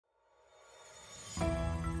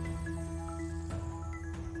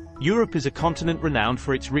Europe is a continent renowned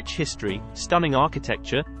for its rich history, stunning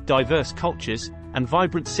architecture, diverse cultures, and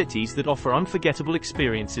vibrant cities that offer unforgettable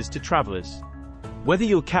experiences to travelers. Whether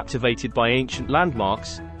you're captivated by ancient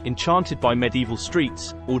landmarks, enchanted by medieval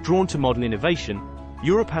streets, or drawn to modern innovation,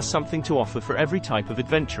 Europe has something to offer for every type of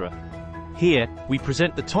adventurer. Here, we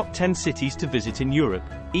present the top 10 cities to visit in Europe,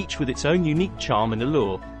 each with its own unique charm and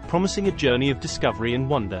allure, promising a journey of discovery and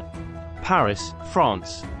wonder. Paris,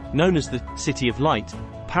 France. Known as the City of Light,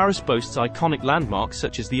 Paris boasts iconic landmarks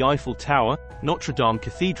such as the Eiffel Tower, Notre-Dame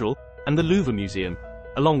Cathedral, and the Louvre Museum,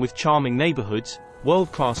 along with charming neighborhoods,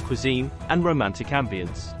 world-class cuisine, and romantic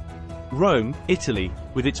ambience. Rome, Italy.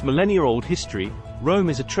 With its millennia-old history, Rome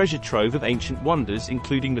is a treasure trove of ancient wonders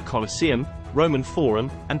including the Colosseum, Roman Forum,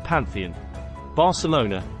 and Pantheon.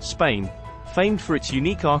 Barcelona, Spain. Famed for its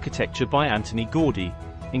unique architecture by Antoni Gaudí,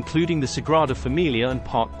 including the Sagrada Familia and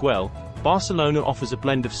Park Güell, Barcelona offers a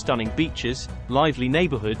blend of stunning beaches, lively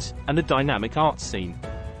neighborhoods, and a dynamic arts scene.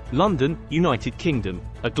 London, United Kingdom.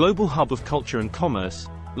 A global hub of culture and commerce,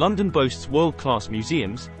 London boasts world-class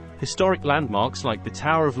museums, historic landmarks like the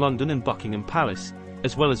Tower of London and Buckingham Palace,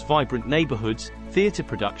 as well as vibrant neighborhoods, theater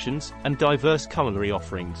productions, and diverse culinary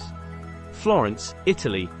offerings. Florence,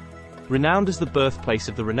 Italy. Renowned as the birthplace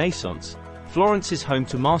of the Renaissance, Florence is home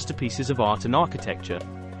to masterpieces of art and architecture,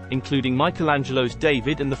 including Michelangelo's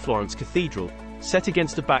David and the Florence Cathedral, set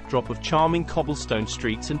against a backdrop of charming cobblestone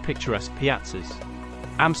streets and picturesque piazzas.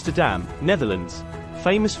 Amsterdam, Netherlands.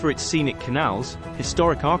 Famous for its scenic canals,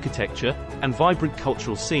 historic architecture, and vibrant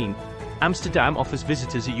cultural scene, Amsterdam offers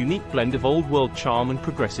visitors a unique blend of old-world charm and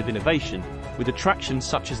progressive innovation, with attractions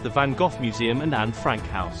such as the Van Gogh Museum and Anne Frank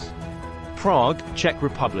House. Prague, Czech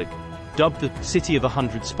Republic. Dubbed the City of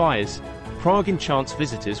 100 Spires, Prague enchants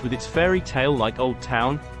visitors with its fairy tale-like old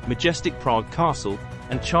town, majestic Prague Castle,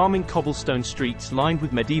 and charming cobblestone streets lined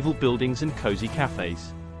with medieval buildings and cozy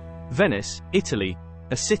cafes. Venice, Italy.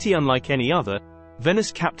 A city unlike any other,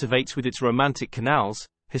 Venice captivates with its romantic canals,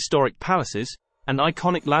 historic palaces, and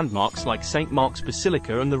iconic landmarks like St. Mark's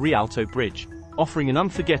Basilica and the Rialto Bridge, offering an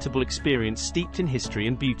unforgettable experience steeped in history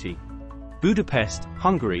and beauty. Budapest,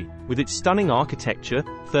 Hungary. With its stunning architecture,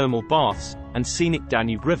 thermal baths, and scenic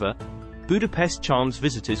Danube River, Budapest charms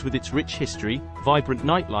visitors with its rich history, vibrant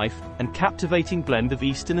nightlife, and captivating blend of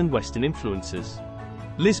Eastern and Western influences.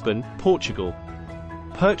 Lisbon, Portugal.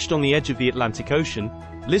 Perched on the edge of the Atlantic Ocean,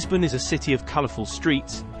 Lisbon is a city of colorful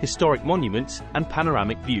streets, historic monuments, and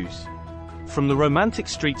panoramic views. From the romantic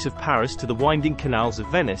streets of Paris to the winding canals of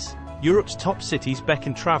Venice, Europe's top cities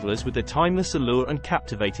beckon travelers with their timeless allure and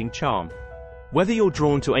captivating charm. Whether you're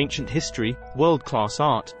drawn to ancient history, world-class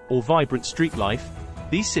art, or vibrant street life,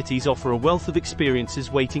 these cities offer a wealth of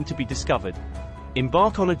experiences waiting to be discovered.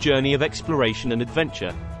 Embark on a journey of exploration and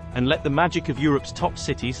adventure, and let the magic of Europe's top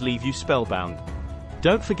cities leave you spellbound.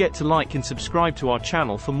 Don't forget to like and subscribe to our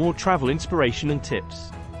channel for more travel inspiration and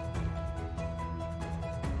tips.